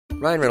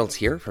Ryan Reynolds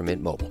here from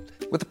Mint Mobile.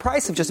 With the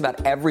price of just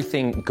about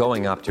everything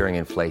going up during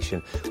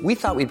inflation, we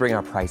thought we'd bring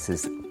our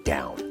prices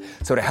down.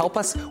 So to help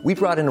us, we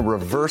brought in a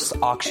reverse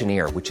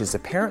auctioneer, which is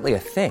apparently a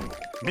thing.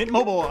 Mint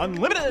Mobile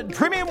Unlimited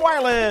Premium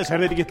Wireless. How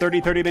to get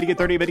 30, 30, bit to get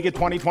 30, bit to get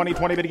 20, 20,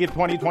 20, bit to get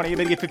 20, 20,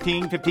 bit to get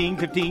 15, 15,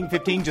 15,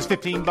 15, just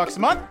 $15 a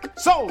month?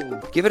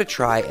 Sold! Give it a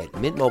try at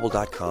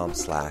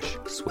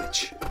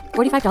mintmobile.com/switch.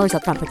 $45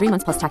 up front for 3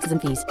 months plus taxes and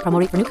fees. Promo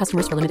rate for new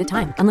customers for limited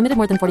time. Unlimited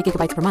more than 40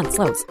 gigabytes per month.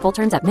 Slows full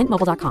terms at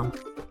mintmobile.com.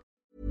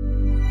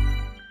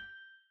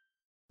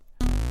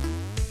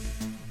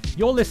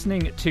 You're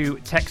listening to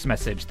Text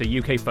Message, the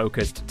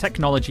UK-focused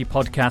technology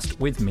podcast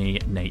with me,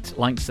 Nate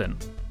Langston.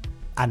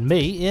 And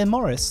me, Ian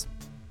Morris.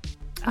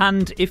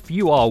 And if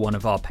you are one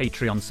of our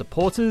Patreon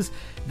supporters,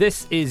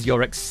 this is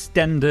your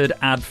extended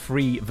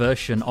ad-free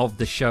version of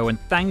the show. And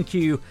thank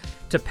you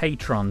to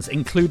patrons,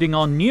 including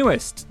our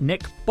newest,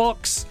 Nick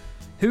Box,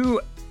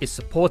 who is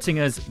supporting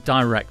us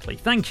directly.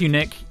 Thank you,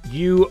 Nick.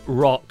 You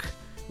rock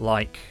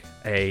like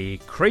a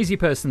crazy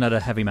person at a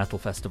heavy metal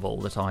festival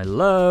that I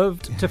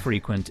loved to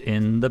frequent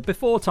in the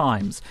before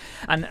times.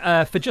 And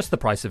for just the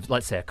price of,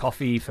 let's say, a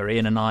coffee for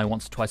Ian and I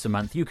once or twice a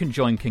month, you can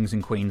join Kings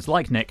and Queens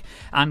like Nick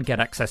and get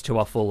access to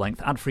our full-length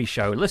ad-free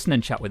show, listen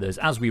and chat with us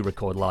as we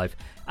record live,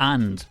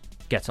 and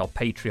get our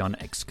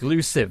Patreon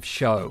exclusive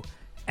show,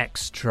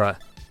 Extra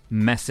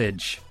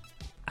Message.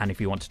 And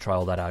if you want to try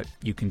all that out,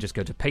 you can just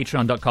go to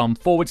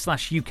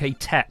patreon.com/UK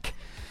Tech.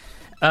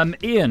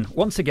 Ian,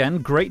 once again,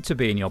 great to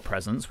be in your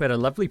presence. We had a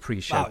lovely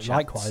pre-show chat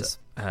likewise.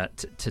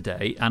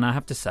 Today, and I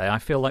have to say, I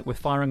feel like we're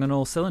firing on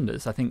all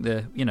cylinders. I think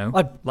definitely.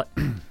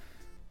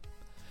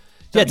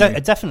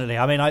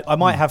 I mean, I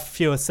might have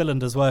fewer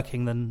cylinders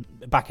working than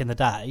back in the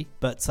day,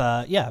 but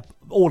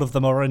all of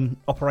them are in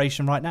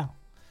operation right now.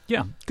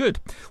 Yeah, good.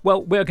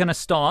 Well, we're going to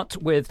start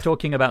with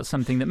talking about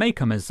something that may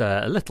come as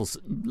a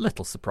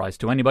little surprise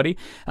to anybody.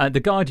 The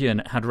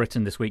Guardian had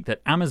written this week that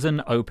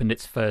Amazon opened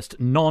its first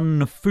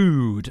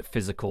non-food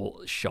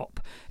physical shop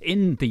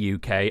in the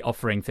UK,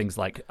 offering things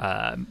like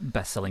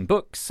best-selling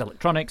books,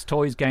 electronics,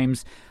 toys,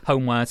 games,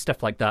 homeware,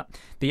 stuff like that.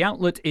 The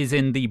outlet is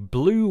in the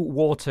Blue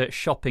Water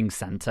Shopping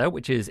Centre,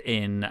 which is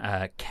in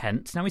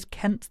Kent. Now, is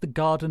Kent the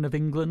Garden of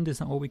England? Is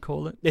that what we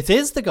call it? It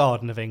is the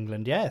Garden of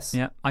England, yes.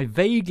 Yeah, I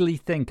vaguely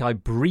think I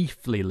briefly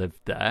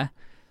lived there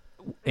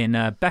in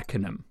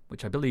Beckenham,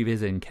 which I believe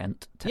is in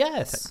Kent.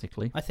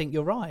 Technically, I think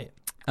you're right.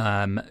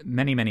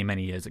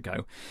 Many years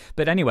ago.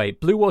 But anyway,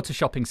 Blue Water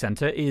Shopping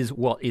Centre is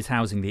what is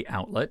housing the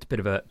outlet. A bit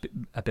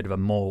of a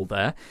mall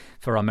there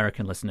for our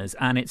American listeners,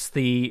 and it's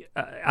the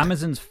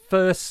Amazon's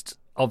first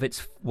of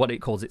its what it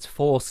calls its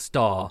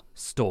 4-star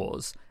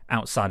stores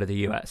outside of the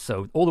US.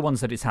 So all the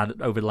ones that it's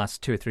had over the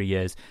last 2 or 3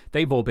 years,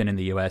 they've all been in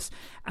the US,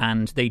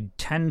 and they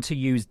tend to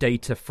use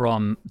data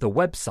from the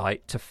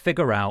website to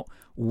figure out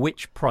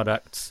which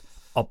products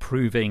are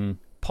proving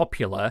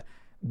popular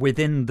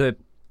within the,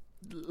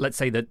 let's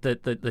say,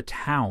 the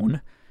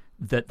town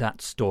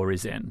that store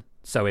is in.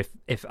 So if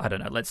I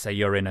don't know, let's say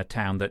you're in a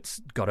town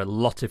that's got a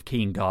lot of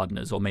keen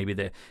gardeners, or maybe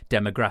the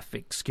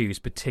demographic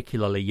skews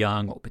particularly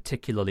young or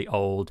particularly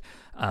old,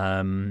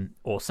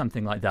 or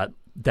something like that,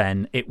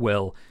 then it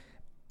will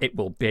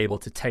be able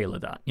to tailor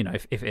that. You know,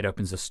 if it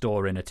opens a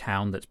store in a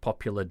town that's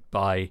populated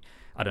by,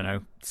 I don't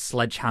know,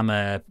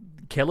 sledgehammer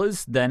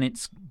killers, then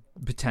it's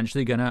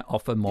potentially going to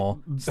offer more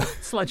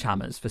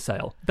sledgehammers for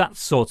sale. That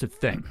sort of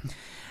thing.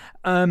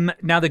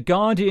 Now, The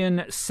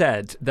Guardian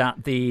said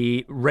that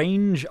the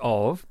range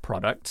of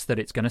products that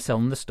it's going to sell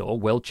in the store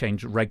will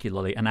change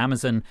regularly, and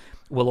Amazon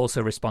will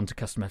also respond to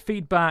customer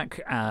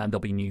feedback, and there'll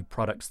be new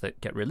products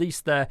that get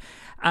released there.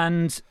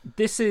 And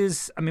this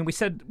is, I mean, we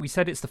said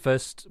it's the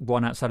first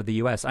one outside of the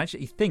US. I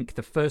actually think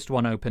the first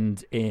one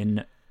opened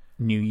in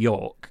New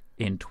York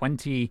in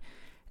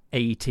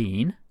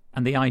 2018,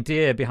 and the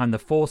idea behind the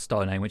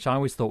 4-star name, which I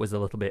always thought was a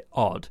little bit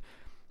odd.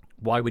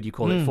 Why would you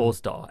call it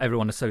 4-star?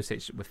 Everyone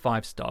associates it with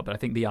 5-star, but I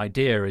think the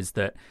idea is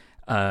that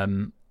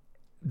the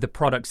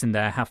products in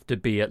there have to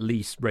be at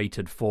least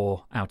rated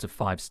 4 out of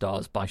 5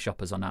 stars by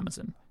shoppers on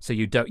Amazon. So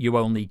you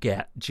only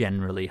get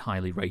generally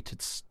highly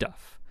rated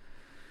stuff,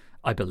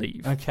 I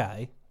believe.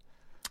 Okay,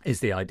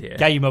 is the idea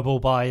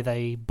gameable by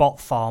the bot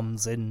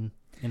farms in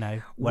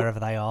wherever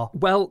they are?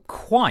 Well,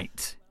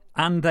 quite,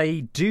 and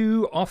they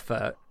do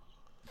offer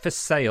for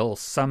sale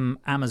some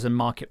Amazon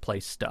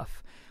Marketplace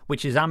stuff,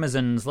 which is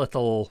Amazon's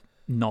little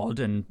nod,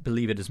 and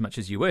believe it as much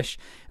as you wish,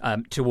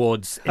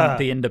 towards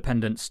the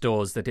independent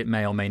stores that it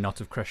may or may not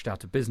have crushed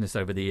out of business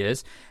over the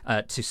years,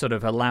 to sort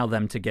of allow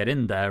them to get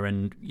in there.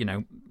 And,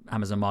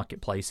 Amazon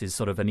Marketplace is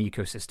sort of an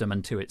ecosystem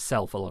unto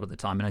itself a lot of the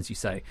time. And as you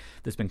say,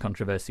 there's been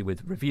controversy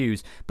with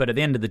reviews. But at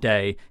the end of the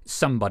day,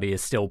 somebody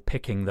is still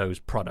picking those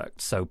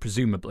products. So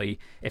presumably,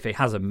 if it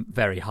has a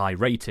very high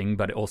rating,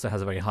 but it also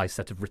has a very high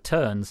set of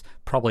returns,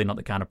 probably not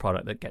the kind of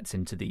product that gets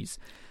into these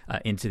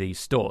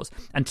stores.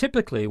 And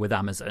typically with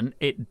Amazon,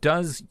 it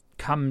does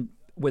come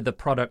with a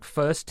product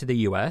first to the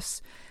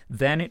US,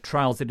 then it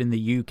trials it in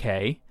the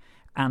UK,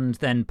 and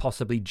then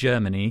possibly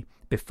Germany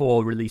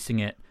before releasing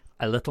it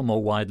a little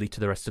more widely to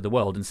the rest of the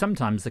world. And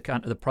sometimes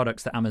the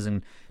products that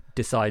Amazon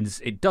decides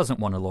it doesn't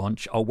want to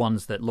launch are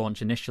ones that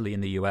launch initially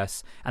in the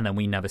US and then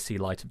we never see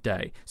light of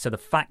day. So the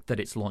fact that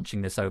it's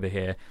launching this over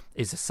here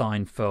is a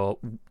sign for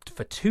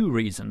two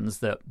reasons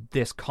that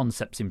this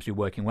concept seems to be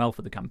working well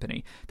for the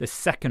company. The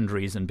second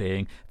reason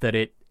being that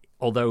it,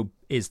 although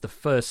is the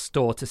first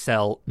store to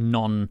sell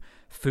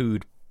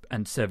non-food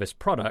and service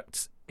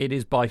products, it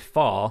is by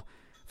far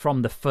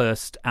from the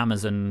first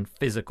Amazon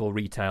physical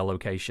retail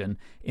location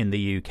in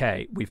the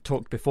UK. We've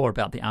talked before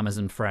about the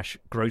Amazon Fresh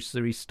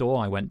grocery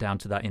store. I went down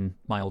to that in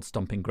my old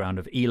stomping ground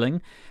of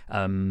Ealing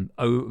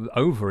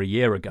over a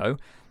year ago.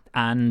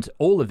 And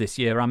all of this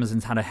year,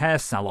 Amazon's had a hair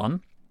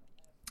salon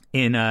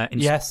in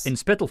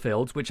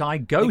Spitalfields, which I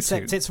go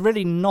Except to. It's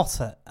really not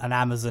an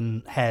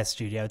Amazon hair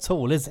studio at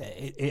all, is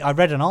it? I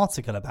read an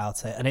article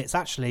about it, and it's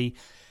actually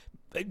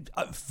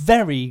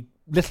very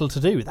little to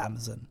do with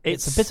Amazon.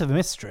 It's a bit of a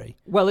mystery.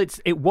 Well,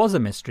 it was a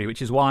mystery,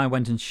 which is why I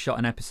went and shot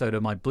an episode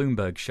of my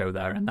Bloomberg show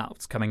there, and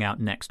that's coming out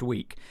next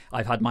week.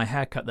 I've had my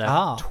hair cut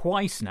there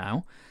twice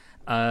now,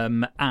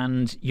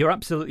 and you're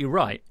absolutely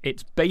right.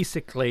 It's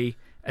basically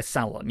a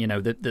salon. You know,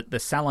 the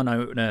salon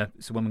owner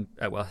is a woman.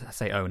 Well, I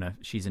say owner.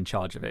 She's in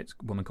charge of it. It's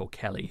a woman called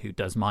Kelly who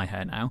does my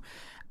hair now.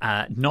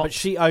 But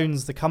she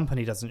owns the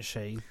company, doesn't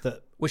she?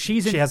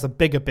 She has a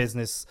bigger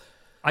business.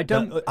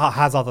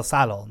 Has other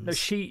salons.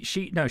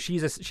 No,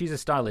 she's a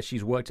stylist.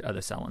 She's worked at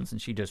other salons,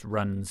 and she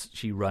runs.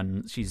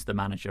 She's the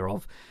manager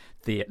of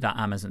that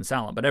Amazon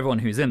salon. But everyone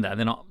who's in there,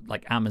 they're not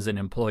like Amazon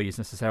employees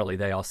necessarily.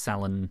 They are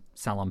salon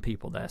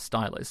people. They're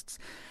stylists,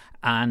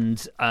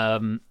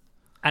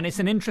 and it's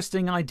an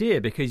interesting idea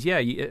because,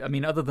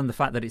 other than the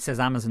fact that it says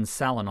Amazon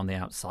Salon on the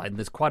outside,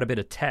 there's quite a bit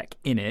of tech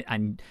in it,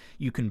 and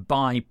you can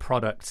buy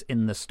products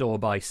in the store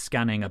by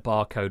scanning a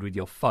barcode with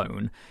your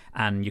phone,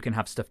 and you can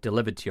have stuff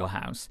delivered to your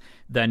house.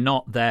 They're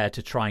not there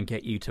to try and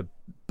get you to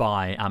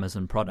buy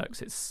Amazon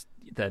products. It's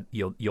that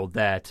you're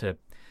there to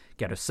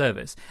get a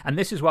service. And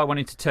this is why I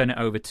wanted to turn it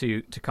over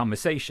to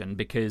conversation,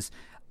 because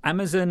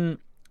Amazon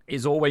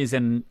is always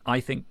in, I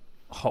think,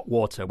 hot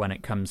water when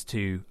it comes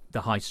to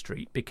the high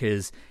street,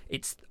 because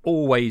it's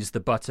always the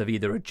butt of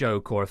either a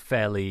joke or a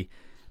fairly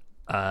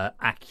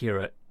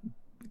accurate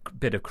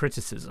bit of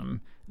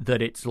criticism,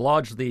 that it's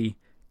largely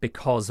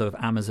because of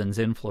Amazon's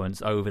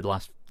influence over the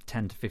last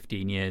 10 to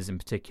 15 years in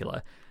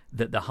particular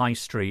that the high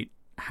street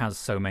has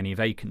so many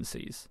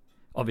vacancies.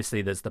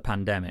 Obviously there's the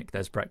pandemic,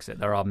 there's Brexit,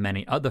 there are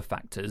many other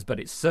factors, but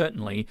it's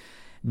certainly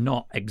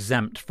not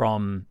exempt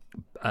from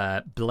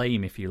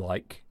blame, if you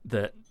like,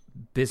 that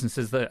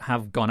businesses that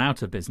have gone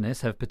out of business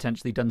have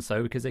potentially done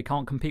so because they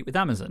can't compete with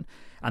Amazon.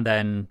 And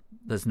then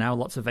there's now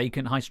lots of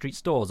vacant high street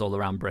stores all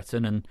around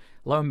Britain, and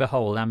lo and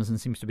behold, Amazon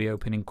seems to be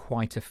opening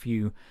quite a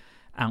few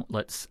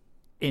outlets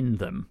in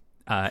them.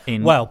 I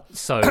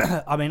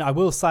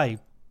will say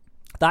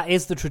that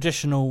is the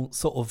traditional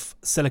sort of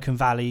Silicon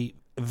Valley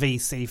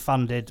VC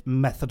funded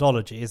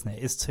methodology, isn't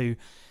it? Is to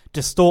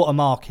distort a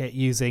market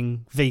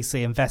using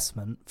VC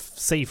investment.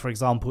 See, for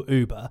example,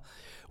 Uber,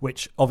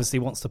 which obviously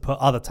wants to put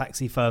other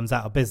taxi firms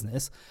out of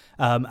business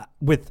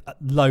with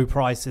low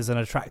prices and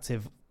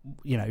attractive,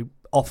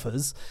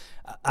 offers.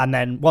 And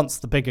then once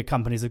the bigger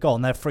companies are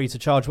gone, they're free to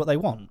charge what they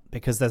want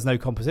because there's no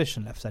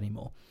competition left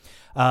anymore.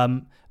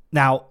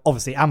 Now,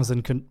 obviously,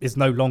 Amazon is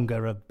no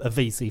longer a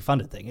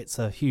VC-funded thing. It's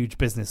a huge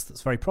business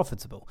that's very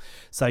profitable.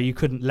 So you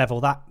couldn't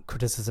level that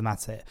criticism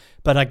at it.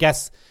 But I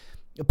guess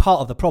part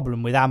of the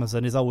problem with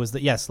Amazon is always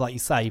that, yes, like you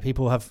say,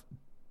 people have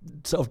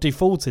sort of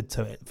defaulted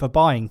to it for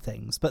buying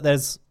things, but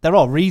there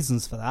are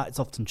reasons for that. It's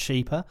often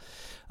cheaper.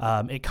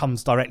 It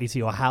comes directly to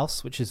your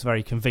house, which is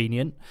very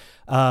convenient.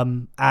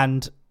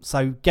 And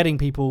so getting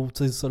people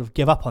to sort of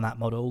give up on that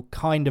model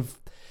kind of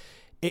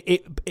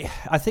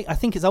I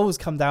think it's always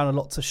come down a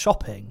lot to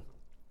shopping.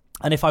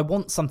 And if I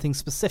want something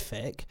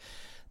specific,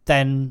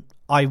 then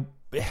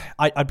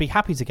I'd be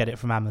happy to get it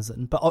from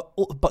Amazon.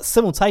 But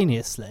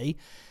simultaneously,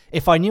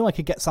 if I knew I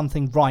could get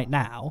something right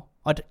now,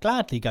 I'd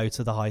gladly go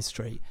to the high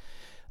street.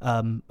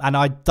 And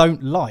I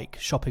don't like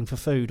shopping for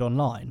food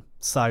online,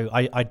 so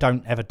I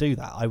don't ever do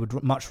that. I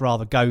would much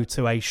rather go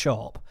to a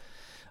shop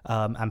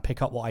and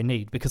pick up what I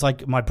need, because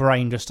my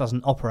brain just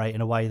doesn't operate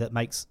in a way that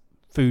makes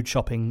food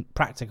shopping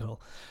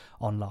practical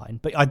online.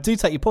 But I do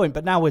take your point,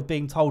 but now we're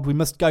being told we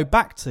must go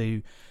back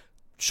to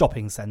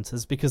shopping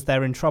centres because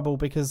they're in trouble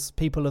because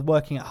people are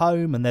working at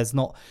home and there's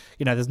not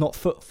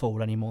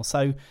footfall anymore.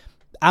 So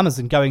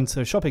Amazon going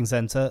to a shopping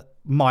centre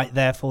might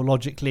therefore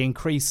logically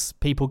increase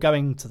people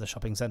going to the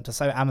shopping centre.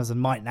 So Amazon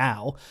might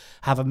now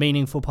have a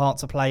meaningful part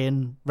to play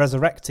in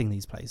resurrecting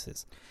these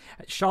places.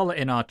 Charlotte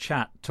in our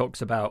chat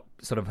talks about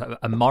sort of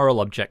a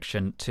moral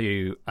objection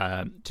to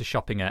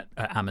shopping at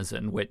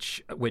Amazon,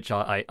 which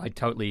I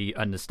totally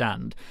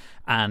understand,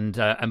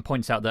 and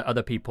points out that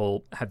other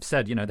people have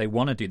said, they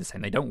want to do the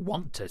same. They don't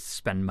want to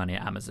spend money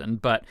at Amazon,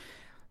 but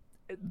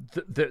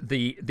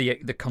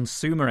the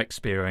consumer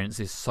experience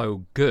is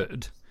so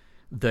good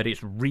that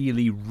it's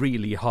really,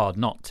 really hard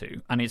not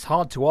to. And it's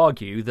hard to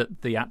argue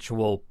that the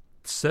actual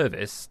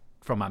service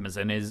from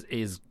Amazon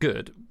is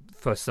good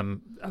for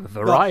a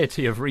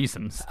variety of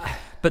reasons.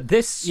 But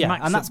this... Yeah,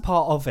 and that's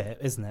part of it,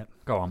 isn't it?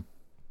 Go on.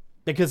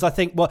 Because I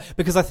think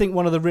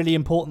one of the really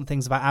important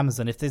things about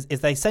Amazon, if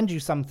they send you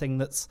something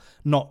that's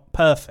not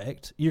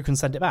perfect, you can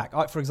send it back.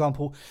 For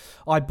example,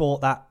 I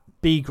bought that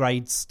B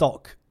grade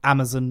stock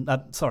Amazon.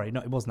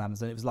 It wasn't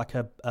Amazon. It was like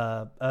a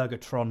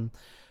Ergotron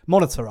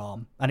monitor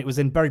arm, and it was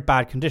in very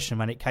bad condition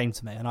when it came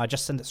to me, and I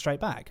just sent it straight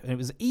back, and it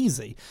was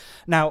easy.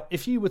 Now,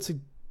 if you were to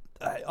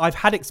I've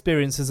had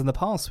experiences in the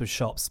past with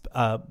shops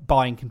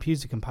buying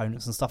computer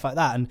components and stuff like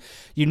that, and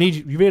you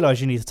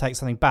realise you need to take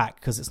something back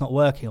because it's not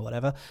working or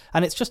whatever,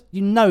 and it's just,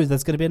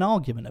 there's going to be an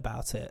argument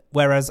about it,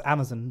 whereas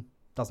Amazon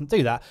doesn't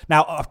do that.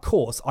 Now, of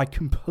course, I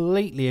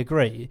completely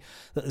agree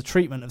that the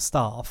treatment of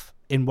staff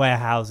in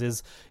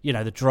warehouses,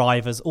 the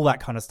drivers, all that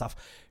kind of stuff,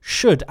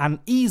 should and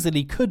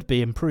easily could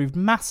be improved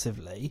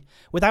massively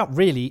without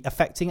really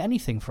affecting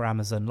anything for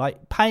Amazon,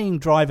 like paying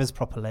drivers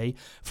properly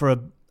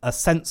for a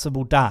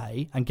sensible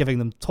day and giving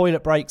them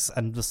toilet breaks,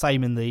 and the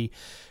same in the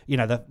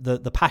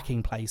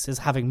packing places,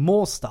 having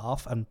more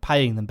staff and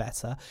paying them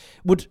better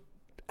would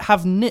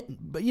have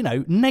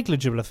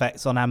negligible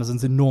effects on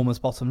Amazon's enormous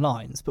bottom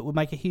lines, but would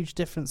make a huge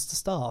difference to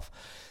staff.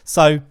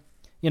 So,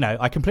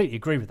 I completely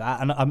agree with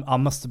that, and I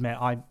must admit,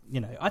 I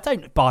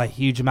don't buy a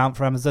huge amount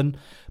for Amazon,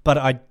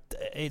 but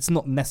it's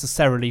not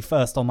necessarily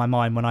first on my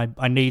mind when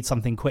I need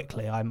something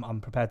quickly. I'm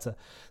prepared to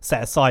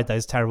set aside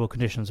those terrible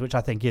conditions, which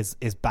I think is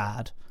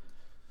bad.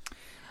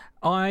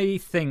 I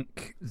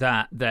think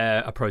that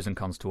there are pros and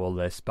cons to all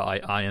this,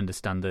 but I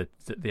understand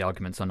the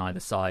arguments on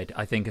either side.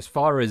 I think as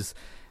far as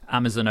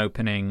Amazon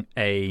opening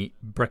a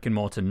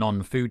brick-and-mortar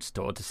non-food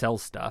store to sell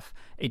stuff,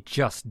 it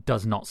just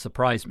does not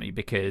surprise me,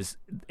 because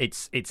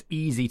it's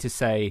easy to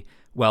say,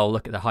 well,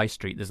 look at the high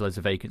street, there's loads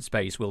of vacant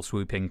space, we'll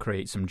swoop in,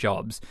 create some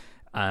jobs,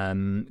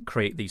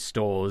 create these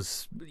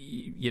stores.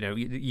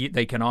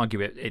 They can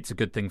argue it's a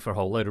good thing for a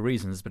whole load of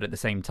reasons, but at the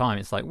same time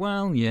it's like,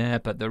 well, yeah,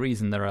 but the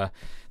reason there are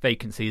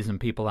vacancies and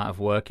people out of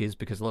work is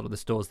because a lot of the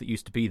stores that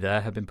used to be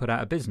there have been put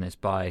out of business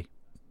by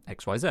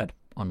XYZ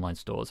online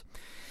stores.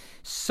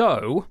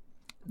 So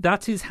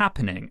that is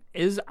happening.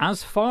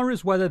 As far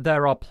as whether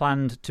there are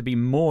planned to be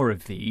more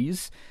of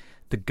these,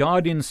 the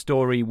Guardian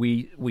story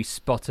we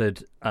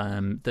spotted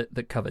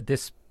that covered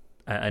this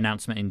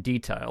announcement in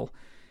detail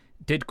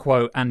did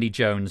quote Andy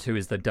Jones, who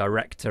is the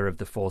director of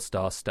the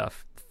 4-star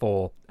stuff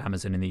for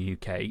Amazon in the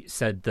UK,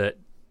 said that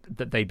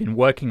they've been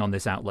working on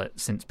this outlet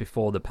since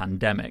before the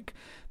pandemic,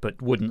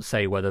 but wouldn't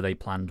say whether they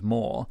planned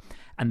more.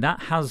 And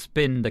that has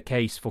been the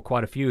case for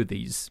quite a few of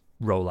these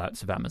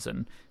rollouts of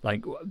Amazon.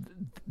 Like,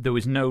 there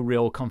was no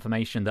real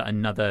confirmation that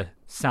another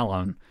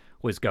salon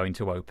was going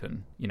to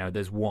open.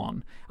 There's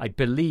one. I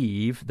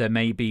believe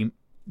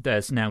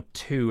there's now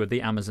 2 of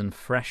the Amazon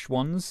Fresh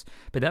ones,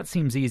 but that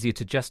seems easier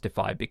to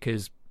justify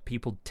because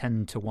people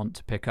tend to want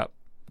to pick up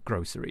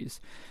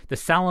groceries. The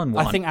salon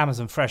one, I think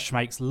Amazon Fresh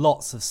makes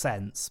lots of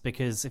sense,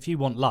 because if you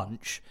want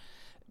lunch,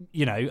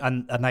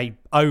 and they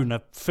own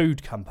a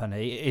food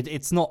company,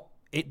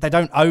 they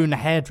don't own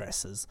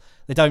hairdressers.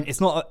 They don't. It's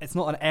not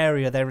an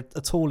area they're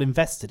at all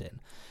invested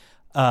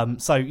in.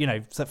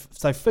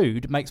 So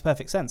food makes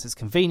perfect sense. It's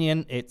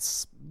convenient.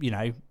 It's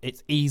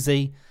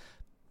easy.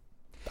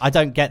 I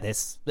don't get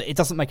this. It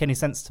doesn't make any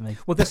sense to me.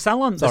 Well, the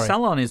salon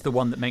is the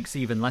one that makes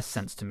even less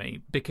sense to me,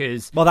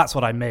 because that's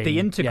what I mean. The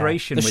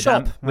integration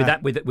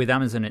with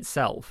Amazon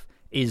itself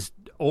is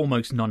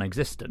almost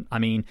non-existent. I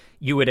mean,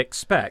 you would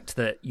expect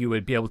that you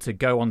would be able to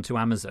go onto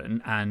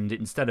Amazon, and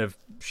instead of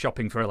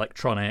shopping for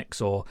electronics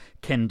or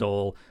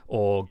Kindle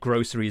or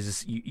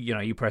groceries,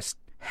 you press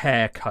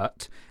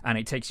haircut and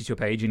it takes you to a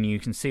page and you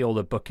can see all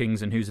the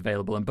bookings and who's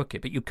available and book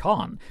it. But you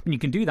can't. I mean, you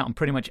can do that on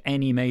pretty much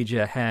any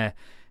major hair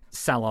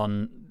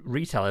salon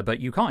retailer, but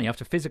you can't. You have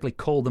to physically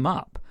call them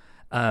up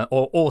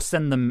or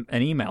send them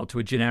an email to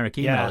a generic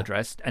email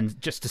address, and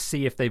just to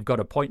see if they've got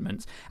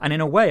appointments. And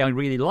in a way, I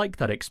really like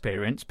that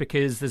experience,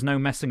 because there's no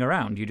messing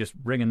around. You just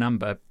ring a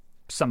number,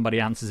 somebody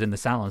answers in the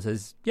salon and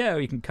says, yeah,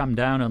 you can come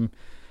down on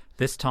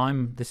this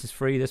time, this is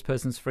free, this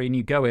person's free, and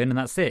you go in and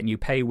that's it. And you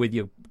pay with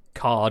your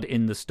card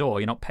in the store.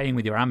 You're not paying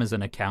with your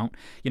Amazon account.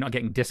 You're not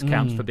getting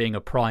discounts for being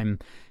a Prime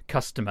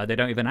customer. They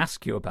don't even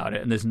ask you about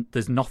it, and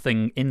there's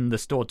nothing in the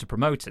store to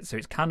promote it. So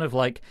it's kind of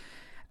like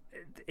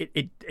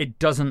it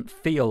doesn't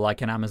feel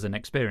like an Amazon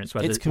experience.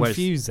 It's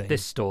confusing.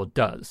 This store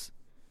does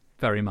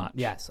very much.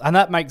 Yes, and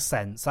that makes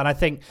sense. And I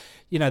think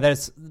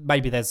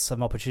there's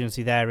some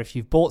opportunity there. If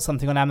you've bought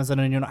something on Amazon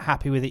and you're not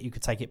happy with it, you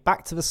could take it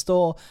back to the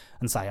store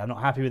and say, I'm not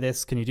happy with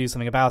this, can you do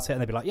something about it?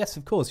 And they'd be like, yes,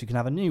 of course, you can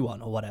have a new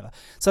one or whatever.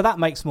 So that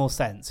makes more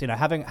sense.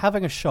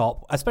 Having a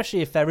shop,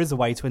 especially if there is a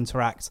way to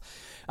interact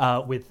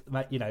with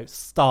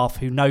staff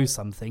who know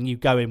something. You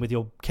go in with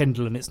your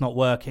Kindle and it's not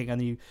working,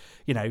 and you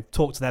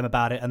talk to them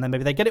about it, and then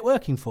maybe they get it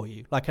working for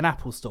you, like an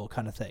Apple store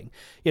kind of thing.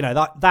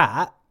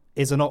 That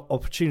is an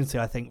opportunity,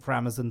 I think, for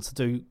Amazon to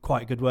do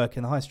quite good work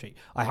in the high street.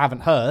 I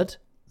haven't heard.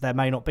 There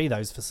may not be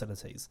those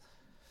facilities.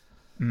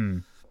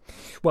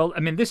 Well, I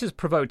mean, this has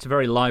provoked a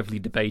very lively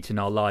debate in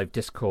our live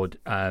Discord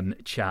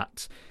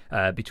chat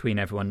between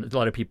everyone. A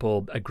lot of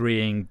people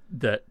agreeing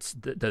that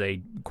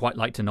they quite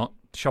like to not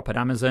shop at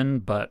Amazon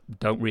but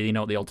don't really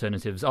know what the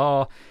alternatives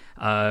are.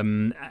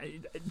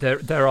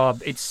 There are.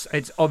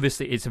 It's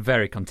obviously it's a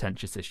very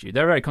contentious issue.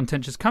 They're a very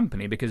contentious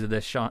company because of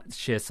their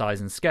sheer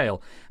size and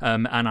scale.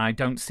 And I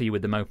don't see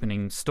with them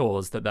opening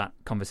stores that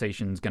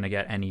conversation is going to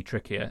get any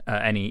trickier,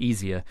 any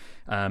easier.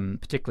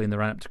 Particularly in the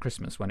run up to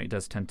Christmas when it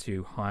does tend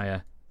to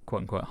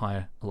quote unquote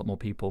hire a lot more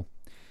people.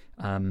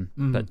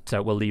 But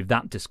we'll leave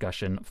that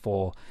discussion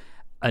for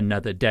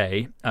another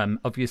day.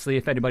 Obviously,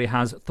 if anybody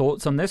has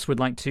thoughts on this, would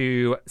like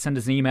to send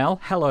us an email,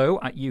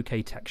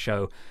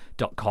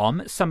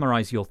 hello@uktechshow.com.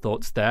 Summarize your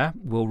thoughts there.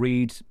 We'll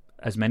read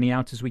as many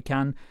out as we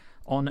can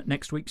on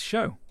next week's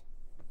show.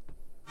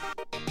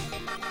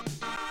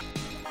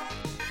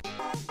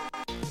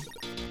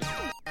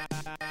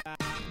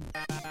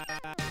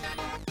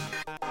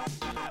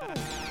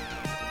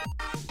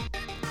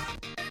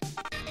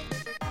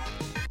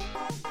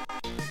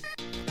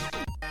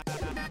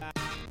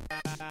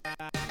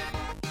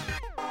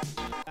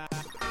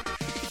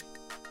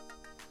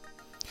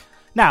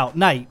 Now,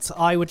 Nate,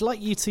 I would like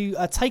you to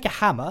take a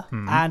hammer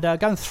and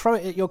go and throw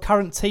it at your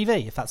current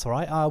TV, if that's all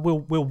right.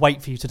 We'll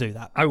wait for you to do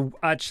that. I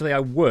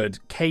would.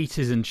 Kate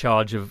is in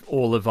charge of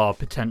all of our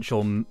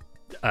potential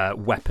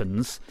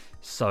weapons,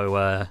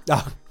 so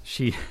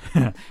she.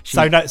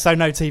 So no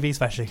TV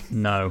special.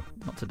 No,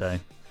 not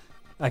today.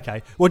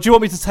 Okay. Well, do you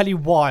want me to tell you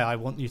why I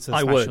want you to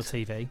smash your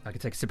TV? I could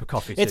take a sip of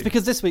coffee too. It's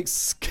because this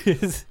week's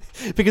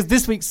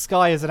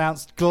Sky has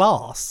announced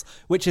Glass,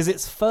 which is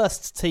its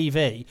first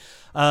TV.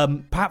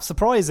 Perhaps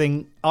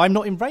surprising, I'm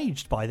not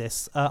enraged by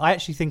this. I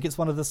actually think it's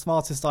one of the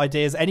smartest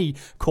ideas any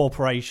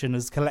corporation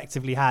has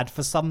collectively had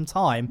for some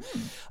time.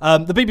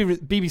 The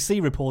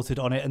BBC reported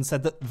on it and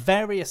said that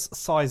various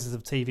sizes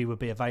of TV would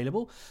be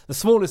available. The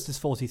smallest is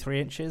 43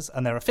 inches,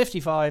 and there are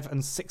 55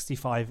 and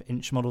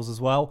 65-inch models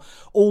as well.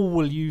 All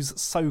will use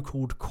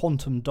so-called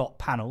quantum dot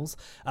panels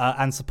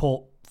and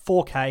support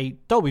 4K,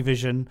 Dolby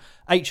Vision,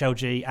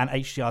 HLG and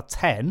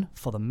HDR10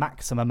 for the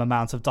maximum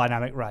amount of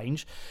dynamic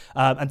range.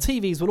 And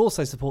TVs will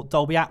also support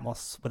Dolby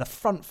Atmos with a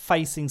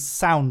front-facing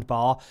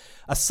soundbar,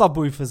 a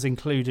subwoofer's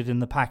included in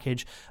the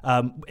package,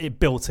 it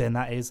built in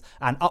that is,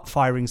 and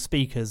up-firing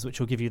speakers which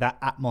will give you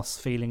that Atmos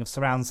feeling of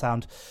surround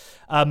sound.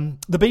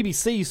 The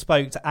BBC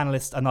spoke to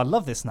analyst, and I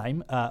love this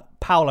name,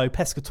 Paolo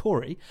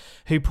Pescatori,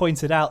 who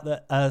pointed out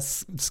that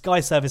Sky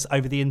service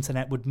over the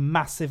internet would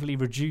massively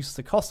reduce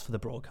the cost for the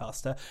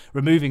broadcaster,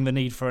 removing the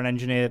need for an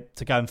engineer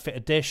to go and fit a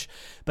dish.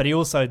 But he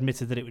also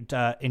admitted that it would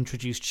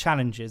introduce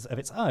challenges of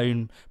its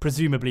own,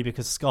 presumably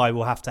because Sky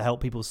will have to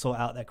help people sort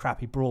out their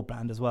crappy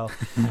broadband as well.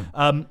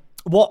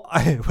 What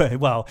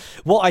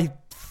I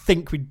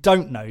think we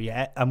don't know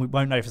yet, and we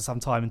won't know for some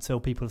time until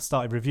people have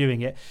started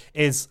reviewing it,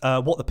 is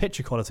what the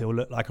picture quality will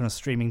look like on a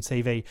streaming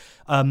TV.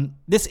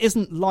 This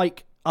isn't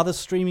like other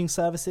streaming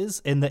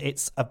services in that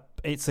it's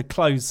a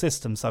closed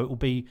system, so it will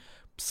be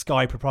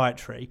Sky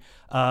proprietary.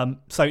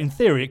 So in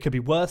theory, it could be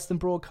worse than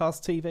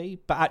broadcast TV,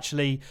 but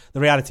actually the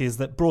reality is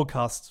that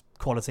broadcast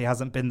quality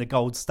hasn't been the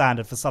gold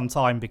standard for some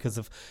time because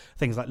of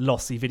things like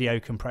lossy video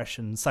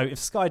compression. So if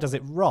Sky does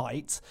it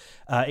right,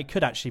 it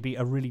could actually be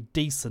a really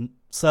decent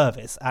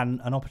service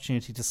and an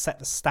opportunity to set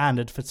the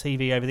standard for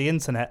TV over the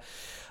internet.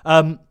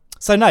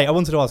 So Nate, I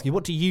wanted to ask you,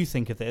 what do you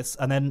think of this?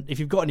 And then if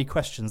you've got any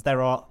questions,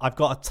 I've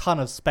got a ton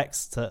of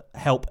specs to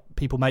help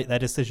people make their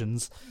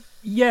decisions.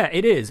 Yeah,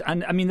 it is.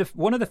 And I mean,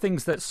 one of the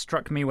things that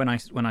struck me when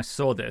I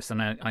saw this,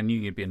 and I knew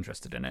you'd be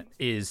interested in it,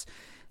 is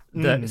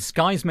that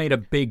Sky's made a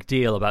big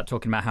deal about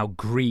talking about how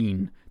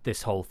green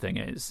this whole thing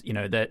is. You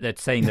know, they're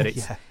saying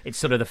that it's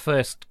sort of the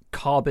first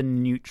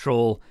carbon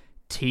neutral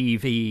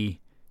TV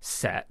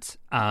set,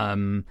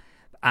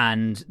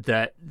 and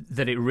that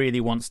it really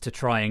wants to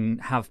try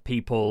and have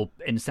people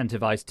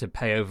incentivized to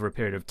pay over a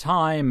period of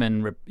time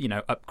and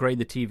upgrade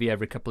the TV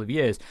every couple of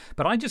years.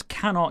 But I just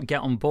cannot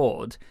get on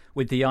board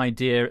with the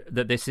idea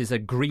that this is a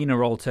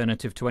greener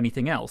alternative to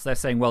anything else. They're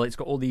saying, well, it's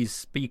got all these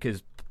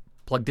speakers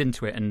plugged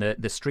into it and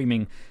the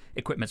streaming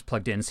equipment's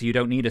plugged in, so you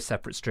don't need a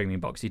separate streaming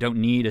box, you don't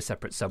need a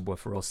separate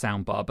subwoofer or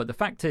soundbar. But the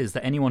fact is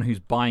that anyone who's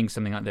buying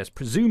something like this,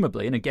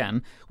 presumably, and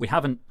again, we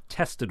haven't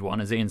tested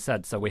one, as Ian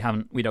said, so we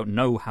don't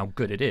know how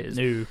good it is.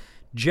 No.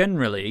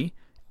 Generally,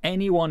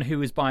 anyone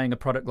who is buying a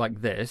product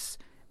like this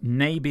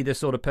may be the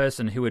sort of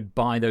person who would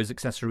buy those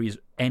accessories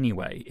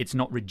anyway. It's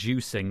not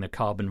reducing the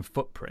carbon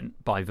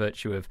footprint by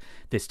virtue of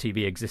this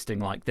TV existing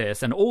like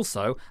this. And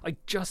also, I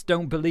just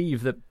don't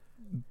believe that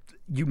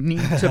you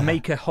need to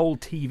make a whole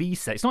TV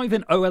set. It's not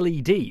even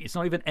OLED. It's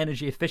not even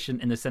energy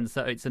efficient in the sense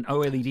that it's an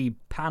OLED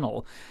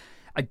panel.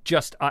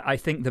 I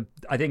think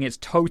it's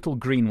total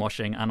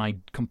greenwashing, and I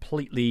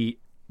completely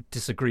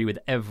disagree with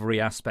every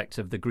aspect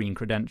of the green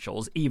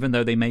credentials, even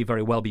though they may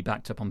very well be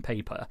backed up on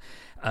paper.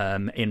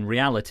 In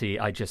reality,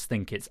 I just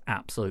think it's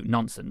absolute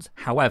nonsense.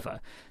 However,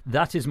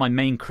 that is my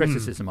main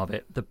criticism of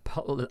it.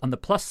 On the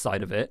plus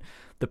side of it,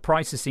 the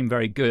prices seem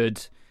very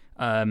good.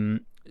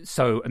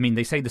 So, I mean,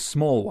 they say the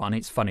small one.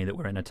 It's funny that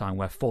we're in a time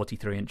where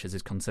 43 inches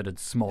is considered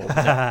small.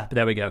 But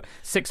there we go.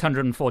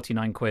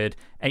 649 quid,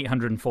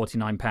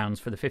 £849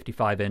 for the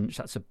 55 inch.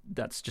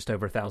 That's just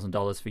over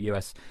 $1,000 for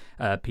US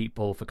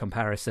people for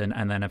comparison,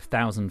 and then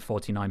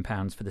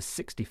 £1,049 for the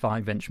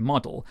 65 inch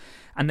model.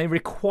 And they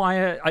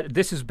require.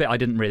 This is a bit I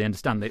didn't really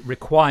understand. It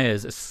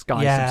requires a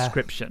Sky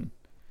subscription.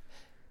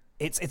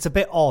 It's a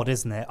bit odd,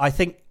 isn't it?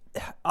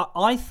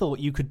 I thought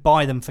you could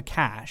buy them for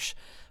cash.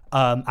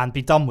 And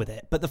be done with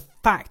it. But the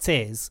fact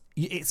is,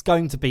 it's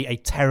going to be a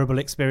terrible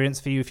experience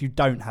for you if you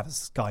don't have a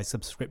Sky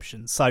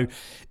subscription. So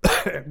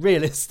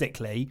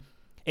realistically,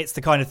 it's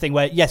the kind of thing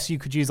where, yes, you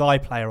could use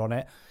iPlayer on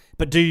it,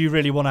 but do you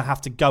really want to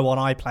have to go on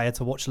iPlayer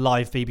to watch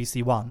live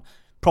BBC One?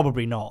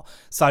 Probably not.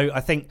 So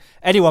I think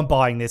anyone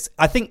buying this,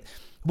 I think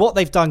what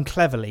they've done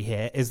cleverly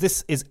here is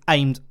this is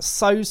aimed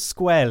so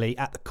squarely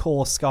at the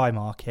core Sky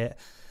market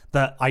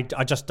that I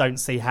just don't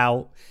see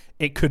how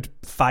it could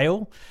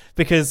fail,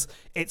 because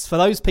it's for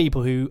those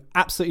people who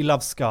absolutely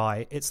love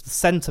Sky. It's the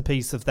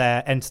centerpiece of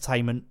their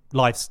entertainment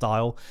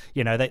lifestyle.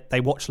 You know, they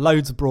watch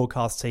loads of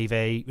broadcast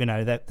TV. You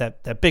know,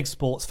 they're big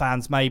sports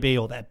fans maybe,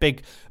 or they're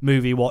big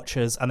movie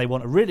watchers, and they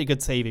want a really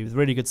good TV with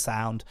really good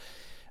sound.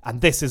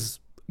 And this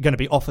is going to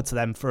be offered to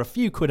them for a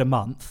few quid a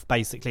month,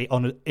 basically,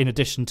 in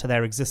addition to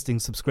their existing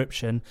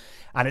subscription,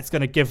 and it's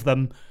going to give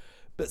them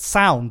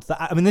sound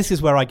that, I mean, this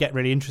is where I get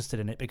really interested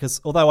in it,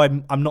 because although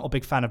I'm not a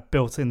big fan of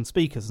built-in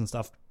speakers and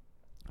stuff,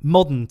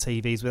 modern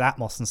TVs with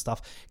Atmos and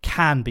stuff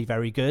can be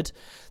very good.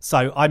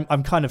 So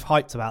I'm kind of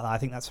hyped about that. I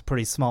think that's a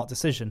pretty smart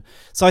decision.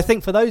 So I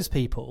think for those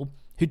people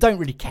who don't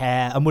really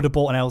care and would have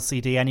bought an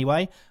LCD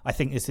anyway, I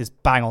think this is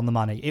bang on the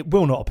money. It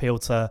will not appeal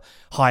to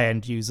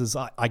high-end users,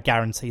 I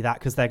guarantee that,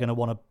 because they're going to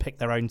want to pick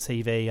their own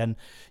TV and,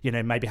 you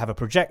know, maybe have a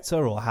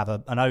projector or have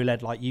an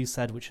OLED like you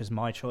said, which is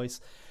my choice.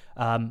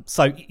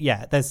 So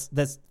yeah,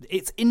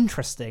 it's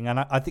interesting, and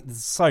I think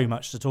there's so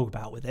much to talk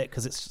about with it,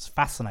 because it's just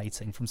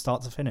fascinating from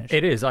start to finish.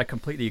 It is. I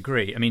completely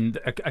agree. I mean,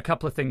 a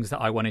couple of things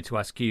that I wanted to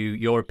ask you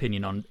your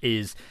opinion on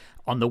is,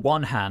 on the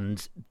one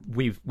hand,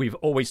 we've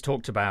always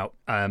talked about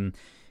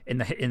in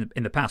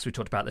the past, we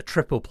talked about the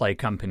triple play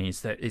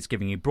companies that is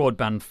giving you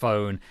broadband,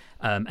 phone,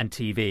 and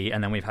TV,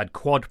 and then we've had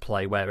quad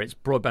play where it's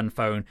broadband,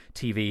 phone,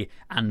 TV,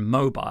 and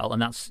mobile,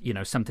 and that's, you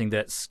know, something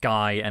that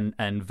Sky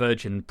and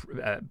Virgin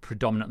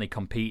predominantly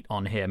compete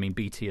on here. I mean,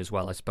 BT as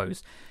well, I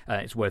suppose.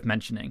 It's worth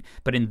mentioning,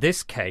 but in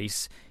this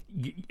case,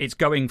 it's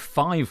going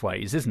 5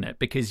 ways, isn't it?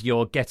 Because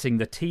you're getting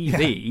the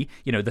TV,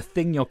 you know, the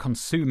thing you're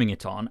consuming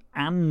it on,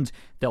 and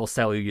they'll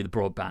sell you the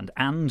broadband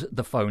and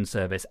the phone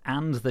service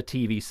and the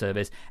TV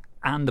service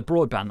and the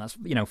broadband. That's,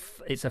 you know,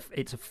 it's a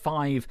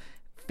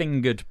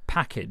 5-fingered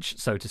package,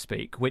 so to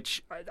speak,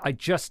 which I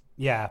just...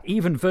 Yeah.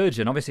 Even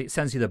Virgin, obviously it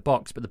sends you the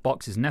box, but the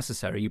box is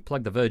necessary. You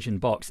plug the Virgin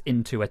box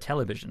into a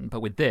television.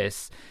 But with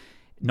this,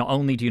 not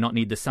only do you not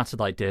need the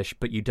satellite dish,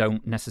 but you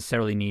don't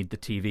necessarily need the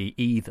TV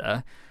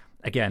either.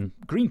 Again,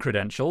 green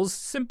credentials,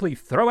 simply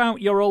throw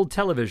out your old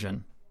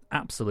television.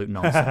 Absolute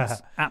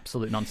nonsense.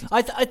 Absolute nonsense.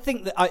 I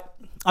think that I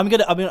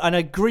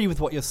agree with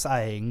what you're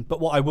saying, but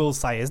what I will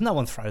say is no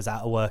one throws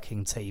out a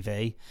working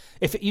TV.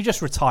 If you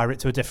just retire it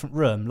to a different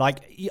room, like,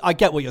 I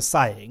get what you're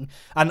saying,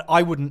 and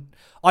I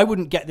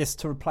wouldn't get this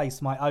to replace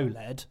my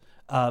OLED,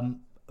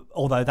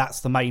 although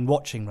that's the main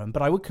watching room,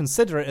 but I would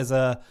consider it as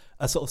a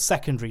sort of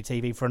secondary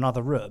TV for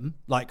another room.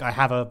 Like, I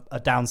have a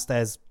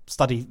downstairs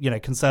study, you know,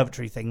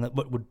 conservatory thing that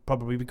would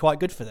probably be quite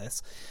good for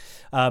this.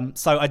 No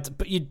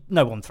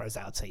one throws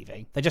out a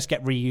TV. They just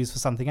get reused for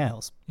something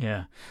else.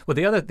 Yeah. Well,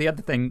 the other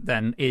thing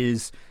then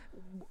is,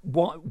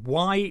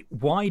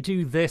 why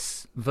do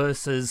this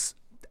versus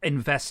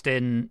invest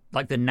in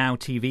like the Now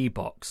TV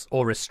box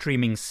or a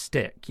streaming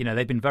stick? You know,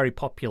 they've been very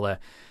popular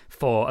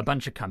for a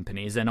bunch of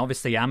companies, and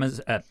obviously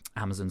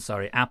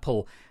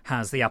Apple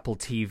has the Apple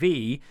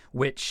TV,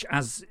 which,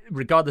 as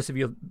regardless of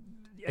your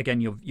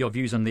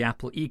views on the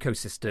Apple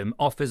ecosystem,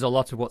 offers a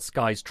lot of what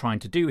Sky's trying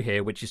to do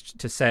here, which is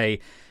to say,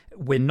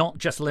 we're not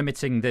just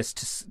limiting this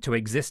to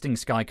existing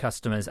Sky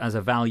customers as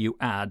a value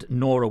add,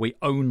 nor are we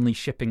only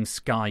shipping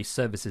Sky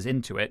services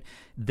into it.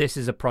 This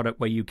is a product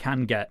where you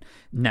can get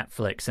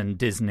Netflix and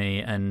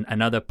Disney and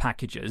other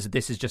packages.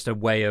 This is just a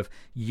way of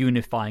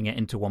unifying it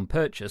into one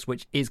purchase,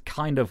 which is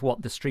kind of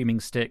what the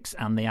streaming sticks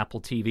and the Apple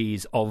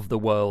TVs of the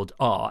world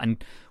are.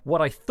 And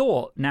what I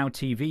thought Now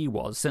TV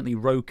was, certainly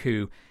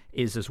Roku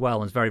is as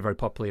well, and is very, very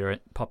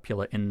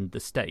popular in the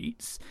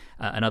States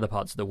and other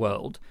parts of the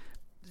world.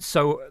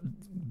 So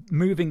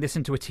moving this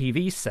into a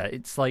TV set,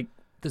 it's like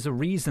there's a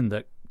reason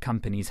that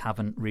companies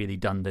haven't really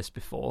done this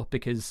before,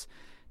 because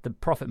the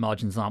profit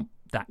margins aren't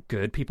that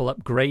good. People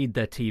upgrade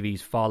their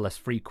TVs far less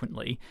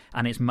frequently,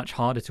 and it's much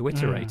harder to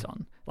iterate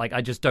on. Like,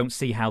 I just don't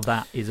see how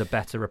that is a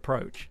better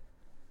approach.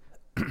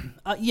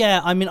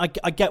 Yeah, I mean,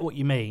 I get what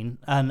you mean.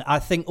 And I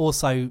think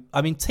also,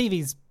 I mean,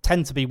 TVs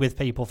tend to be with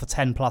people for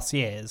 10 plus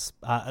years.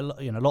 A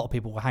lot of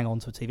people will hang on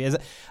to a TV,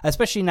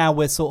 especially now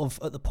we're sort of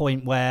at the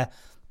point where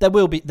there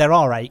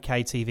are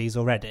 8K TVs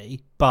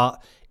already,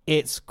 but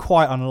it's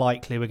quite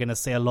unlikely we're going to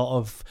see a lot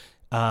of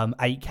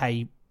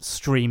 8K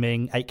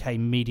streaming, 8K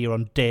media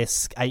on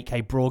disc,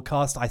 8K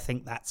broadcast. I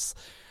think that's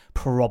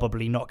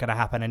probably not going to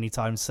happen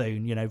anytime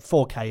soon.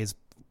 4K is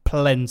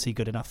plenty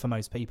good enough for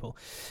most people.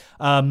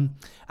 And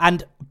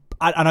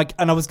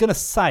I was going to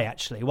say,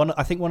 actually,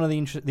 I think one of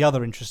the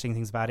other interesting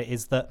things about it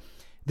is that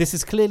this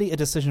is clearly a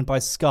decision by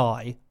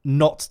Sky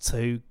not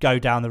to go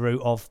down the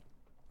route of,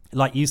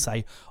 like you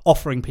say,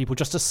 offering people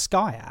just a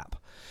Sky app.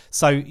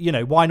 So,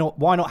 why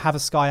not have a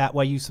Sky app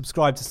where you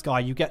subscribe to Sky,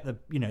 you get the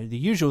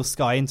usual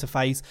Sky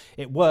interface,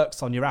 it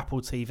works on your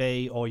Apple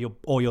TV or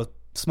your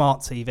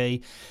smart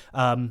TV,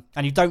 and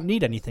you don't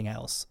need anything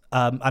else.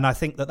 And I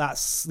think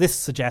this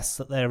suggests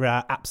that there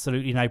are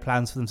absolutely no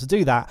plans for them to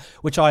do that,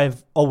 which I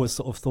have always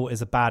sort of thought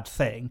is a bad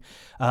thing.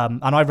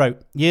 And I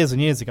wrote years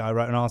and years ago, I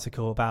wrote an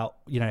article about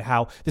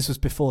how this was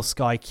before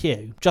Sky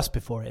Q, just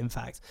before it, in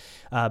fact,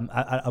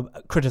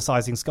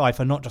 criticising Sky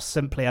for not just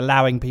simply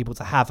allowing people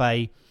to have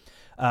a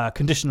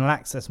conditional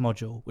access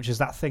module, which is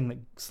that thing that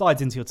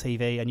slides into your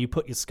TV and you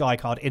put your Sky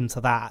card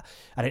into that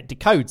and it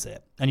decodes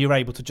it, and you're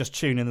able to just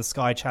tune in the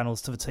Sky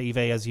channels to the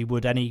TV as you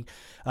would any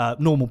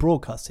normal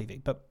broadcast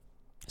TV. But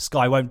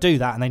Sky won't do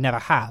that, and they never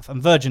have, and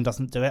Virgin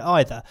doesn't do it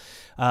either.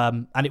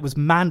 And it was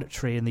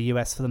mandatory in the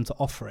US for them to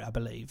offer it, I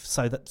believe.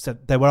 So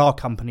there are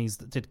companies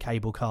that did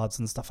cable cards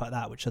and stuff like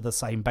that, which are the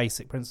same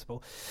basic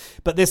principle.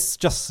 But this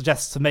just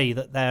suggests to me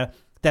that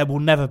there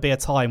will never be a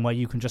time where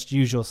you can just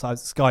use your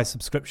Sky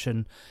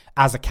subscription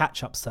as a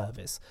catch-up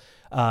service.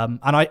 And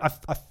I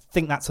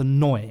think that's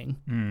annoying.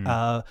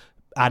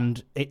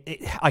 And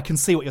I can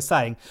see what you're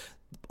saying.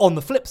 On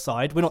the flip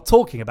side, we're not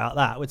talking about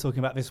that. We're talking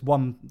about this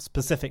one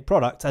specific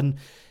product. And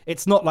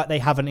it's not like they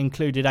haven't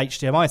included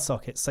HDMI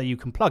sockets, so you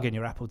can plug in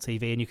your Apple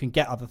TV and you can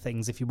get other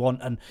things if you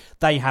want. And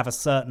they have a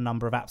certain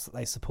number of apps that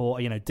they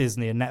support,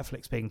 Disney and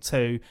Netflix being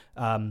two,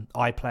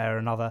 iPlayer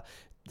another.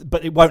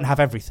 But it won't have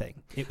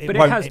everything. It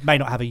may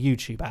not have a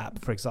YouTube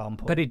app, for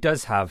example. But it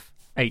does have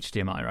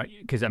HDMI, right?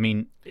 Because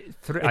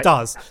it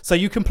does. So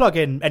you can plug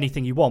in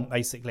anything you want,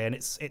 basically, and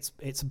it's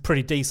a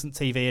pretty decent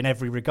TV in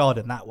every regard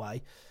in that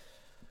way.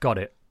 Got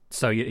it.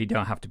 So you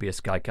don't have to be a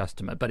Sky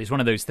customer, but it's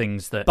one of those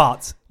things that.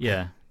 But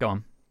yeah, go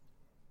on.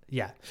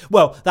 Yeah,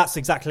 well, that's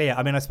exactly it.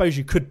 I mean, I suppose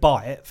you could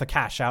buy it for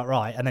cash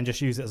outright and then just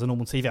use it as a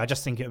normal TV. I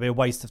just think it would be a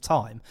waste of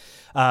time.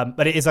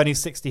 But it is only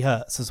 60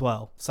 hertz as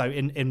well. So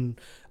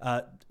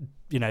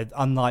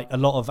unlike a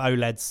lot of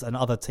OLEDs and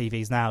other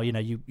TVs now,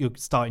 you're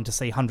starting to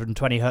see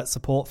 120 hertz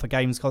support for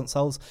games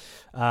consoles.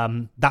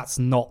 That's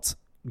not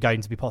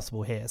going to be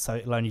possible here. So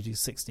it'll only do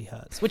 60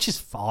 hertz, which is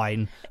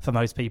fine for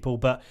most people,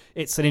 but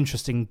it's an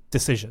interesting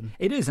decision.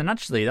 It is. And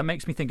actually, that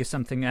makes me think of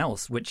something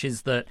else, which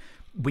is that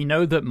we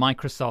know that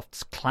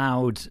Microsoft's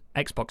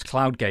Xbox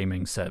Cloud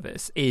gaming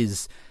service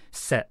is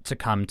set to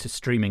come to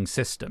streaming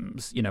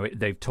systems.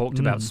 They've talked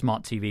about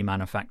smart TV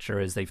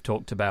manufacturers. They've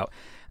talked about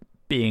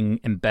being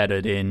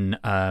embedded in,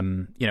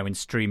 in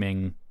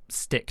streaming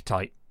stick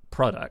type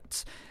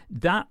products.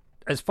 That,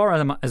 as far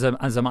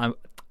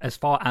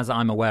as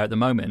I'm aware at the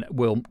moment,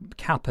 will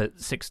cap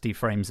at 60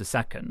 frames a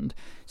second.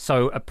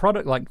 So a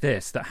product like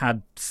this that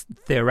had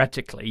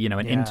theoretically,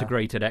 an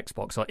integrated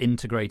Xbox or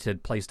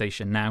integrated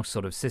PlayStation Now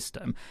sort of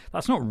system,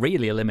 that's not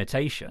really a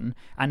limitation.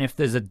 And if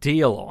there's a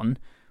deal on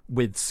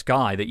with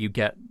Sky that you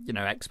get,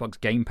 Xbox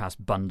Game Pass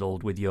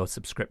bundled with your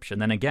subscription,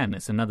 then again,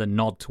 it's another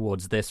nod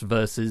towards this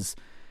versus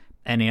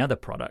any other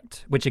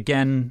product, which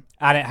again,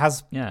 and it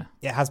has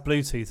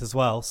Bluetooth as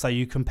well, so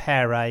you can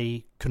pair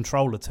a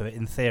controller to it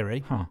in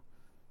theory.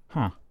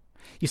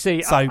 You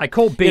see, so, I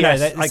call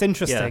BS. It's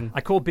interesting.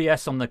 I call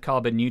BS on the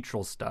carbon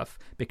neutral stuff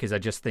because I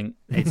just think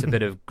it's a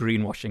bit of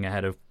greenwashing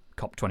ahead of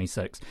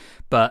COP26.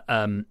 But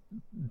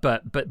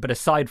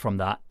aside from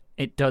that,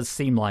 it does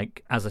seem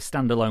like as a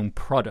standalone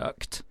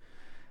product,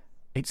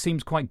 it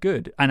seems quite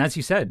good. And as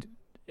you said,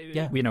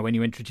 when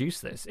you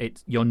introduce this,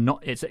 it's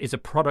a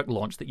product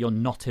launch that you're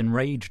not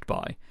enraged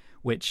by,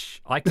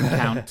 which I can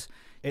count.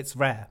 It's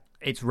rare.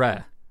 It's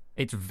rare.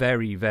 It's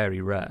very,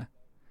 very rare.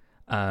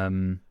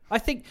 I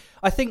think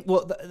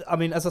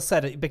as I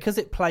said, because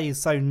it plays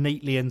so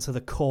neatly into the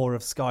core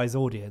of Sky's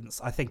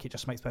audience, I think it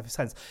just makes perfect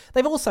sense.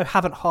 They've also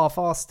haven't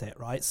half-assed it,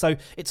 right? So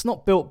it's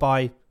not built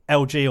by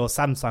LG or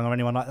Samsung or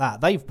anyone like that.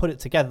 They've put it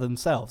together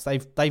themselves.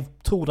 They've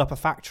tooled up a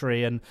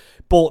factory and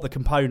bought the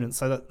components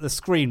so that the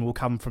screen will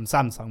come from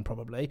Samsung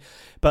probably,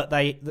 but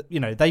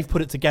they've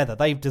put it together.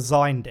 They've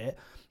designed it,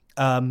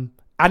 and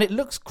it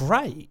looks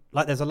great.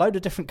 Like there's a load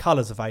of different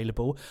colours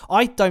available.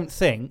 I don't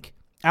think,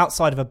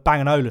 outside of a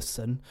Bang &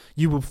 Olufsen,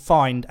 you will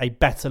find a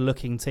better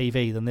looking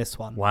TV than this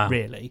one. Wow.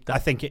 Really.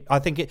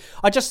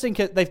 I just think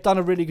they've done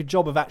a really good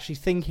job of actually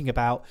thinking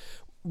about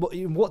what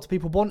do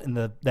people want in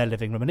their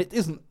living room. And it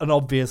isn't an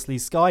obviously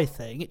Sky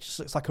thing. It just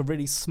looks like a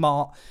really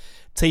smart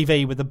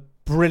TV with a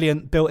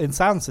brilliant built-in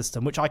sound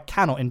system, which I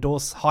cannot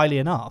endorse highly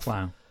enough.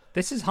 Wow.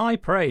 This is high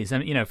praise.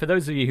 And, for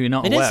those of you who are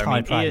not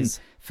aware, Ian,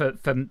 for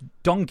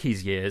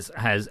donkey's years,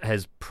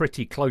 has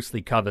pretty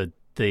closely covered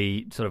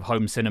the sort of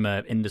home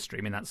cinema industry.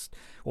 I mean, that's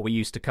what we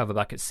used to cover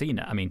back at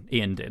CNET. I mean,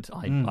 Ian did.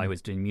 I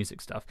was doing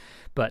music stuff,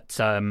 but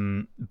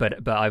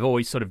I've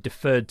always sort of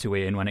deferred to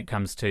Ian when it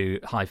comes to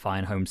hi-fi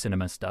and home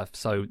cinema stuff.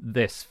 So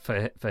this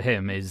for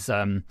him is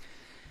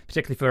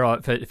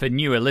particularly for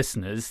newer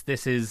listeners.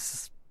 This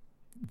is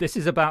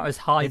about as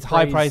high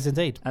praise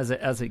indeed as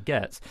it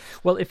gets.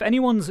 Well, if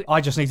anyone's,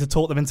 I just need to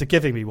talk them into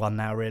giving me one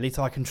now, really,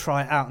 so I can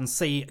try it out and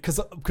see. Because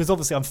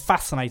obviously I'm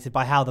fascinated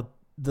by how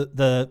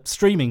the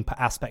streaming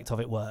aspect of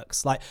it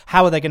works. Like,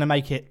 how are they going to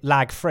make it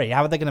lag free?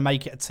 How are they going to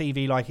make it a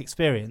TV-like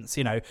experience?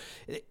 You know,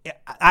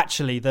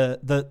 actually,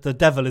 the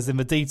devil is in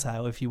the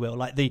detail, if you will.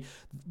 Like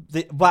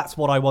that's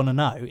what I want to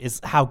know,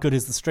 is how good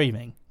is the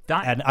streaming.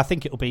 And I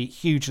think it will be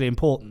hugely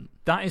important.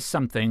 That is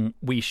something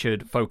we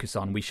should focus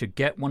on. We should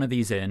get one of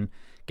these in,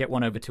 get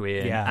one over to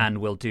Ian, and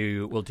we'll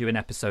do an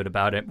episode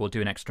about it. We'll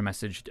do an extra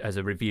message as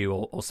a review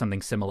or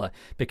something similar,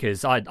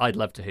 because I'd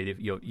love to hear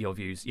your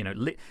views. You know,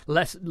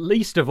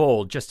 least of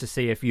all, just to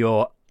see if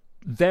your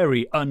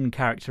very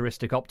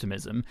uncharacteristic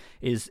optimism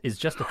is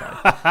justified.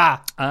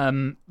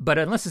 But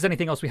unless there's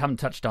anything else we haven't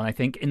touched on, I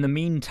think in the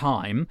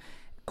meantime,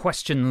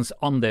 questions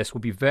on this will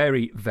be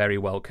very, very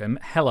welcome.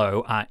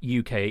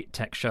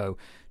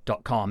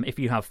 hello@uktechshow.com if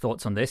you have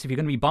thoughts on this, if you're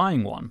going to be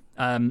buying one.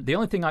 The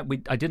only thing I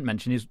didn't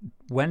mention is,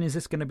 when is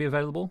this going to be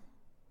available?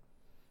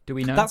 Do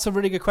we know? That's a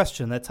really good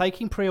question. They're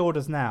taking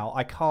pre-orders now.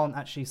 I can't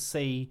actually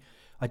see.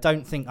 I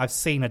don't think I've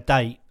seen a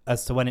date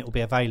as to when it will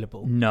be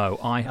available. No,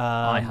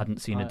 I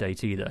hadn't seen a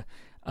date either.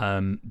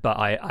 But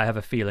I have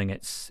a feeling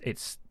it's.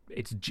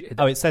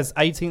 Oh, it says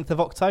 18th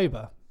of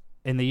October.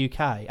 In the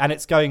UK, and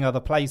it's going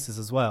other places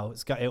as well.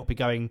 It'll be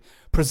going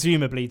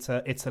presumably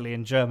to Italy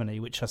and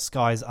Germany, which are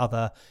Sky's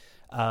other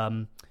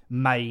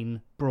main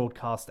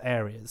broadcast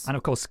areas. And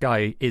of course,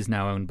 Sky is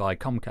now owned by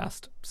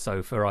Comcast.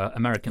 So for our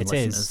American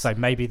listeners, so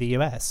maybe the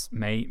US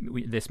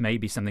this may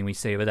be something we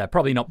see over there.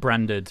 Probably not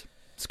branded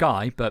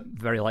Sky, but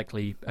very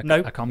likely a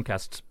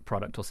Comcast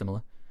product or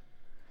similar.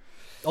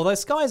 Although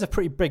Sky is a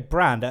pretty big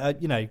brand,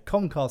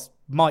 Comcast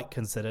might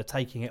consider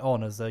taking it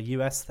on as a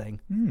US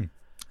thing.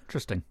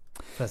 Interesting.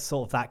 For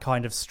sort of that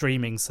kind of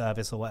streaming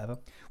service or whatever.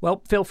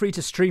 Well, feel free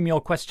to stream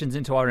your questions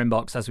into our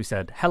inbox, as we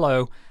said,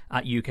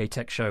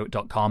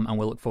 hello@uktechshow.com, and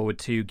we'll look forward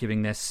to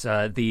giving this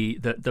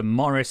the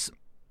Morris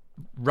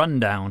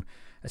rundown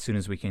as soon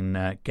as we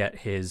can get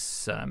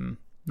his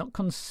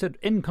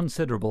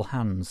inconsiderable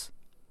hands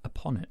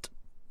upon it.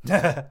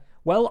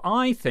 Well,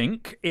 I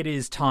think it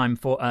is time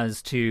for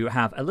us to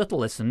have a little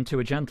listen to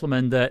a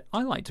gentleman that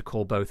I like to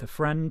call both a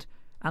friend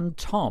and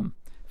Tom,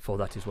 for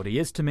that is what he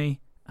is to me,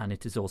 and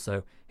it is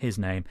also his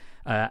name.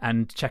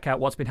 And check out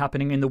what's been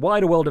happening in the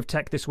wider world of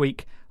tech this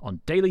week on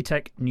Daily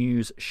Tech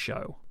News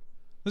Show.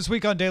 This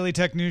week on Daily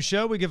Tech News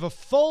Show, we give a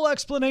full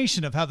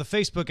explanation of how the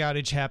Facebook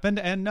outage happened,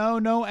 and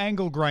no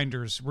angle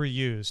grinders were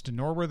used,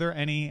 nor were there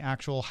any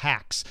actual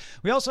hacks.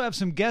 We also have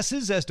some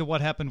guesses as to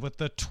what happened with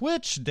the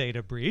Twitch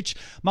data breach.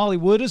 Molly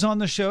Wood is on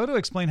the show to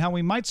explain how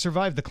we might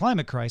survive the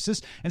climate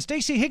crisis, and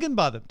Stacey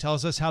Higginbotham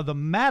tells us how the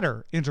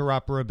Matter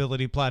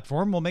interoperability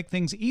platform will make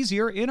things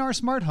easier in our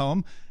smart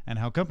home, and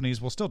how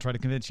companies will still try to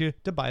convince you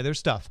to buy their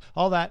stuff.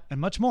 All that and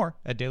much more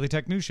at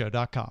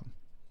dailytechnewsshow.com.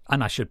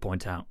 And I should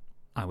point out,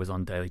 I was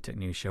on Daily Tech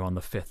News Show on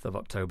the 5th of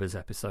October's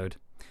episode.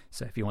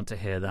 So if you want to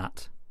hear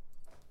that,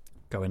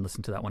 go and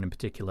listen to that one in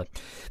particular.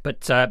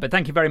 But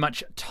thank you very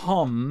much,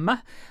 Tom,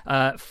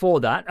 for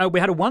that. We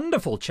had a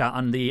wonderful chat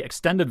on the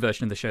extended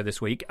version of the show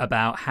this week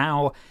about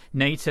how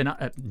Nate and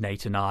I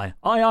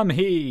am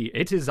he,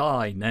 it is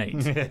I,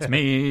 Nate. It's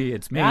me,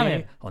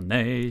 on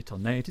Nate,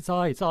 it's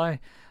I.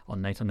 On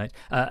Nate, and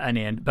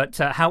Ian. But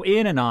how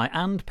Ian and I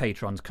and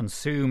patrons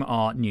consume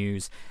our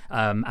news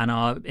and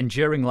our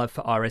enduring love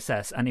for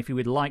RSS. And if you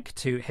would like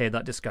to hear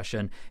that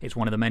discussion, it's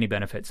one of the many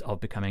benefits of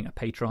becoming a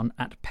patron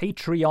at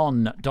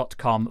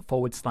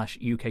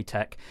patreon.com/UK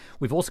Tech.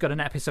 We've also got an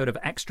episode of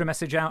Extra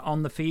Message out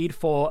on the feed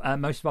for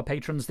most of our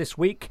patrons this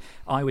week.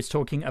 I was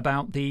talking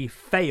about the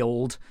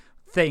failed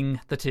thing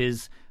that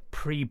is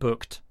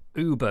pre-booked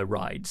Uber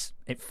rides.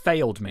 It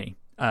failed me.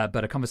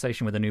 But a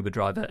conversation with an Uber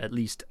driver at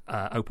least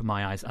opened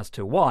my eyes as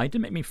to why.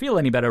 Didn't make me feel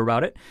any better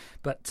about it,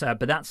 but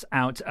that's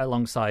out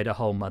alongside a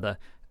whole load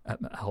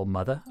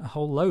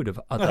of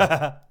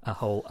other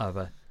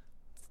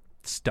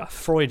stuff.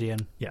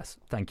 Freudian. Yes,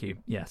 thank you.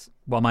 Yes.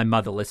 Well, my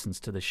mother listens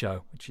to the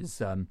show, which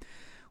is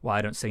why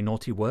I don't say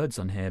naughty words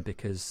on here,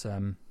 because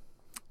don't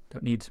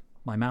need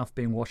my mouth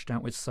being washed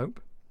out with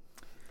soap.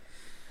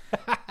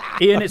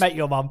 Ian, I met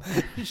your mum.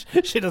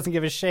 She doesn't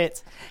give a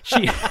shit.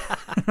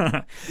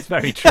 It's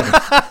very true.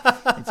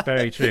 It's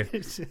very true.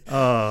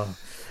 Oh.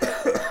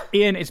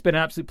 Ian, it's been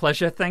an absolute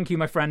pleasure. Thank you,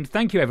 my friend.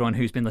 Thank you, everyone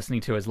who's been listening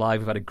to us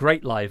live. We've had a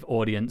great live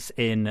audience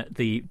in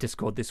the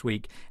Discord this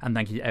week. And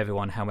thank you to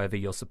everyone, however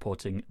you're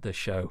supporting the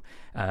show.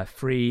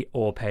 Free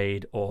or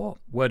paid or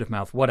word of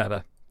mouth,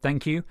 whatever.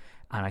 Thank you.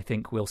 And I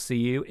think we'll see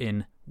you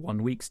in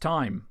 1 week's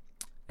time.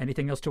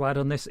 Anything else to add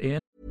on this,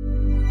 Ian?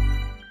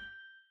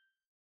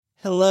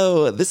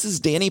 Hello, this is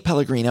Danny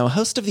Pellegrino,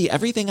 host of the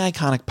Everything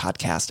Iconic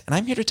podcast, and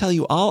I'm here to tell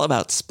you all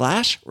about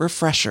Splash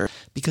Refresher,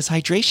 because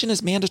hydration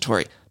is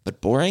mandatory, but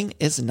boring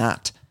is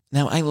not.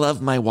 Now, I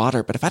love my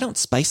water, but if I don't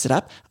spice it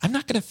up, I'm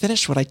not going to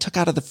finish what I took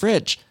out of the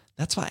fridge.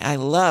 That's why I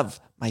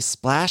love my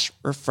Splash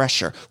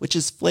Refresher, which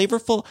is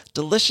flavorful,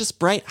 delicious,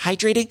 bright,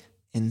 hydrating,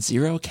 and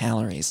 0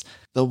 calories.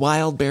 The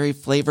wild berry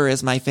flavor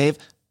is my fave.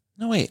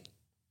 No, wait,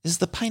 is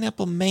the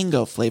pineapple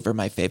mango flavor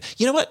my fave?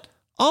 You know what?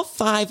 All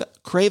 5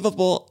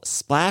 craveable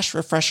Splash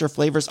Refresher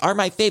flavors are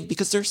my fave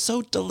because they're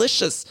so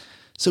delicious.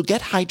 So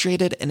get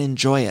hydrated and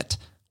enjoy it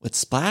with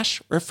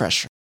Splash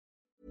Refresher.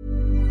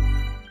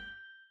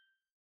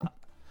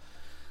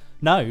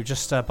 No,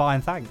 just bye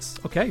and thanks.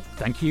 Okay,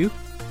 thank you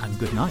and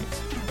good night.